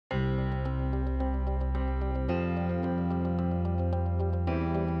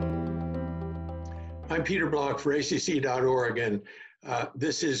I'm Peter Block for ACC.org, and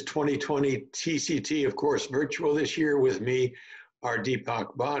this is 2020 TCT, of course, virtual this year. With me are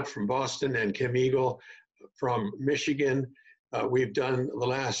Deepak Bhatt from Boston and Kim Eagle from Michigan. We've done the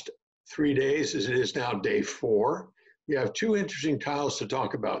last 3 days, as it is now day 4. We have 2 interesting trials to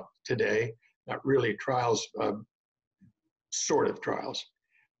talk about today, not really trials, sort of trials.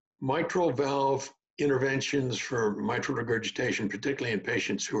 Mitral valve interventions for mitral regurgitation, particularly in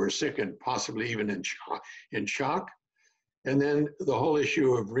patients who are sick and possibly even in shock. And then the whole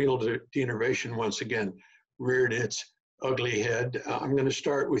issue of renal denervation once again reared its ugly head. I'm going to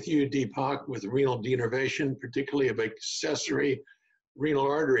start with you, Deepak, with renal denervation, particularly of accessory renal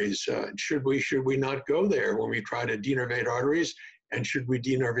arteries. Should we not go there when we try to denervate arteries? And should we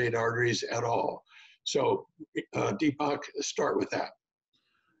denervate arteries at all? So Deepak, start with that.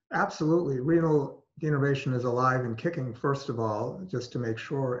 Absolutely. Renal denervation is alive and kicking, first of all, just to make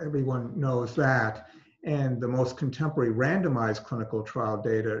sure everyone knows that. And the most contemporary randomized clinical trial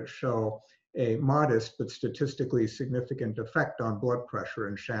data show a modest but statistically significant effect on blood pressure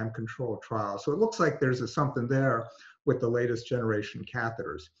in sham controlled trials. So it looks like there's something there with the latest generation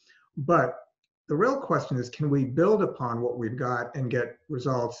catheters. But the real question is, can we build upon what we've got and get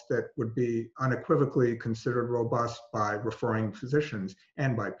results that would be unequivocally considered robust by referring physicians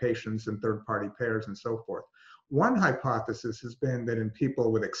and by patients and third-party payers and so forth? One hypothesis has been that in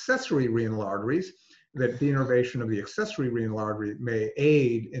people with accessory renal arteries, that denervation of the accessory renal artery may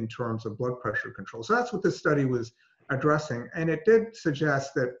aid in terms of blood pressure control. So that's what this study was addressing. And it did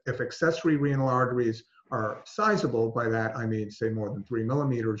suggest that if accessory renal arteries are sizable, by that I mean, say, more than 3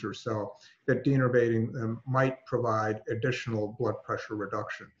 millimeters or so, that denervating them might provide additional blood pressure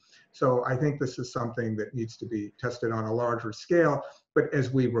reduction. So I think this is something that needs to be tested on a larger scale. But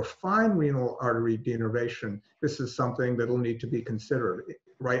as we refine renal artery denervation, this is something that will need to be considered.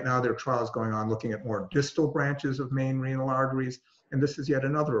 Right now, there are trials going on looking at more distal branches of main renal arteries, and this is yet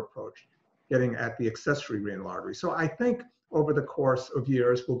another approach, getting at the accessory renal artery. So I think over the course of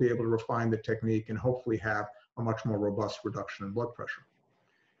years, we'll be able to refine the technique and hopefully have a much more robust reduction in blood pressure.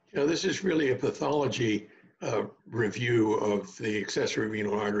 You know, this is really a pathology review of the accessory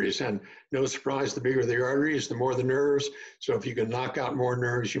renal arteries, and no surprise, the bigger the arteries, the more the nerves. So if you can knock out more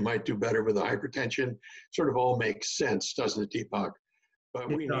nerves, you might do better with the hypertension. Sort of all makes sense, doesn't it, Deepak? But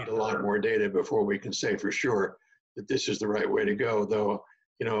we need a lot more data before we can say for sure that this is the right way to go. Though,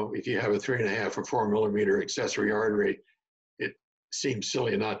 you know, if you have a 3.5 or 4 millimeter accessory artery, it seems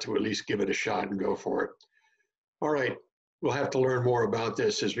silly not to at least give it a shot and go for it. All right, we'll have to learn more about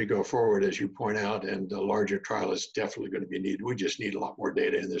this as we go forward, as you point out, and a larger trial is definitely going to be needed. We just need a lot more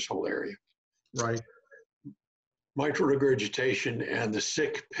data in this whole area. Right. Mitral regurgitation and the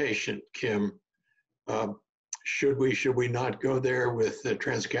sick patient, Kim, should we not go there with the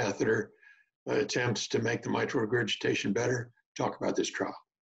transcatheter attempts to make the mitral regurgitation better? Talk about this trial.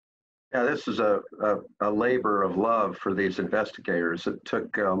 Yeah, this is a labor of love for these investigators. It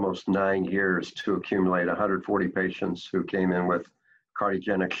took almost 9 years to accumulate 140 patients who came in with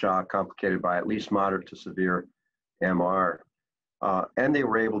cardiogenic shock complicated by at least moderate to severe MR. And they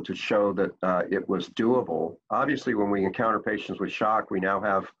were able to show that it was doable. Obviously, when we encounter patients with shock, we now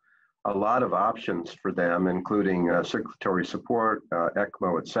have a lot of options for them, including circulatory support,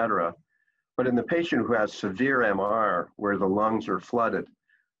 ECMO, et cetera. But in the patient who has severe MR, where the lungs are flooded,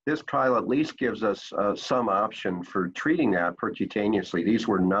 this trial at least gives us some option for treating that percutaneously. These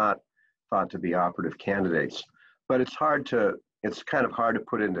were not thought to be operative candidates, but it's kind of hard to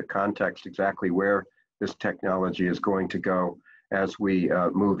put into context exactly where this technology is going to go as we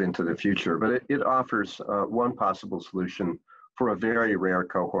move into the future. But it offers one possible solution for a very rare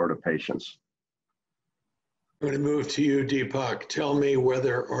cohort of patients. I'm going to move to you, Deepak. Tell me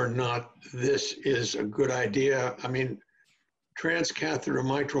whether or not this is a good idea. I mean, transcatheter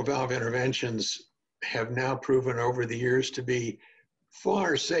mitral valve interventions have now proven over the years to be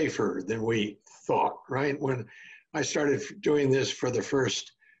far safer than we thought, right? When I started doing this for the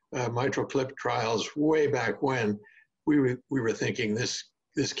first mitral clip trials way back when, we were thinking this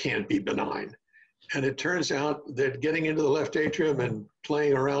can't be benign. And it turns out that getting into the left atrium and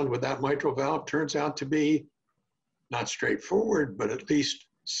playing around with that mitral valve turns out to be not straightforward, but at least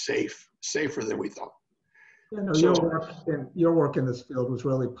safer than we thought. You know, your work in this field was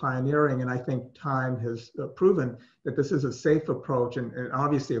really pioneering, and I think time has proven that this is a safe approach. And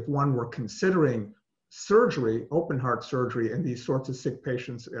obviously, if one were considering surgery, open heart surgery, in these sorts of sick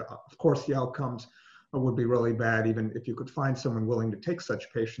patients, of course, the outcomes would be really bad, even if you could find someone willing to take such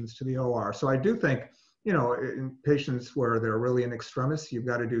patients to the OR. So I do think, you know, in patients where they're really in extremis, you've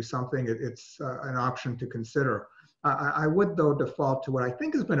got to do something. It's an option to consider. I would, though, default to what I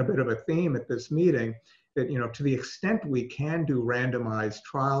think has been a bit of a theme at this meeting, that, to the extent we can do randomized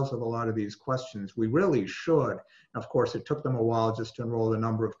trials of a lot of these questions, we really should. Of course, it took them a while just to enroll a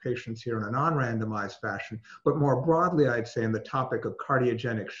number of patients here in a non-randomized fashion. But more broadly, I'd say in the topic of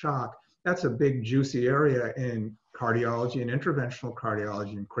cardiogenic shock, that's a big, juicy area in cardiology and interventional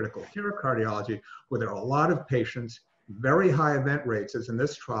cardiology and critical care cardiology, where there are a lot of patients, very high event rates, as in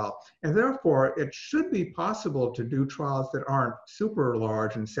this trial. And therefore, it should be possible to do trials that aren't super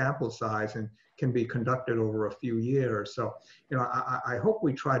large in sample size and can be conducted over a few years. So, I hope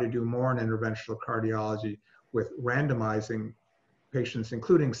we try to do more in interventional cardiology with randomizing patients,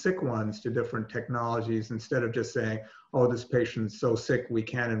 including sick ones, to different technologies, instead of just saying, oh, this patient's so sick, we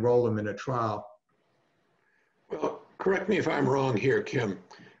can't enroll them in a trial. Well, correct me if I'm wrong here, Kim,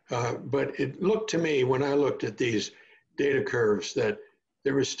 but it looked to me when I looked at these data curves that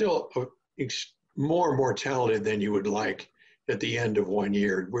there was still more mortality than you would like at the end of 1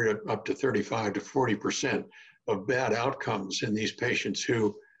 year. We're up to 35 to 40% of bad outcomes in these patients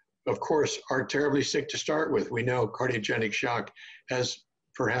who, of course, are terribly sick to start with. We know cardiogenic shock has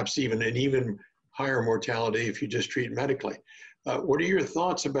perhaps even an even higher mortality if you just treat medically. What are your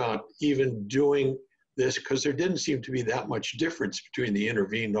thoughts about even doing this? Because there didn't seem to be that much difference between the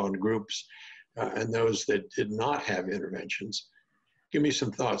intervened on groups and those that did not have interventions. Give me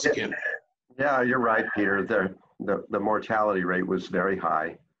some thoughts, Kim. Yeah, you're right, Peter. The mortality rate was very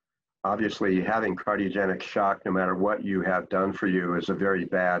high. Obviously, having cardiogenic shock, no matter what you have done for you, is a very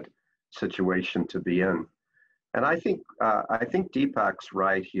bad situation to be in. And I think Deepak's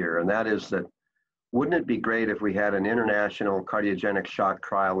right here, and that is that wouldn't it be great if we had an international cardiogenic shock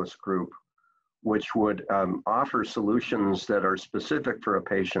trialist group which would offer solutions that are specific for a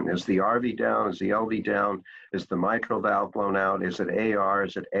patient? Is the RV down? Is the LV down? Is the mitral valve blown out? Is it AR?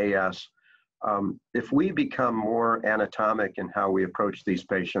 Is it AS? If we become more anatomic in how we approach these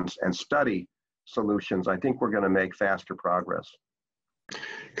patients and study solutions, I think we're going to make faster progress.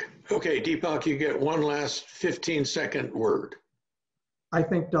 Okay, Deepak, you get one last 15-second word. I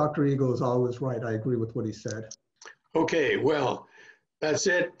think Dr. Eagle is always right. I agree with what he said. Okay, well, that's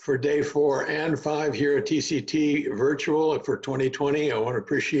it for day 4 and 5 here at TCT Virtual for 2020. I want to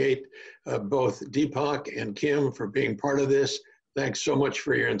appreciate both Deepak and Kim for being part of this. Thanks so much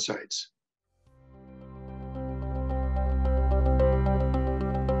for your insights.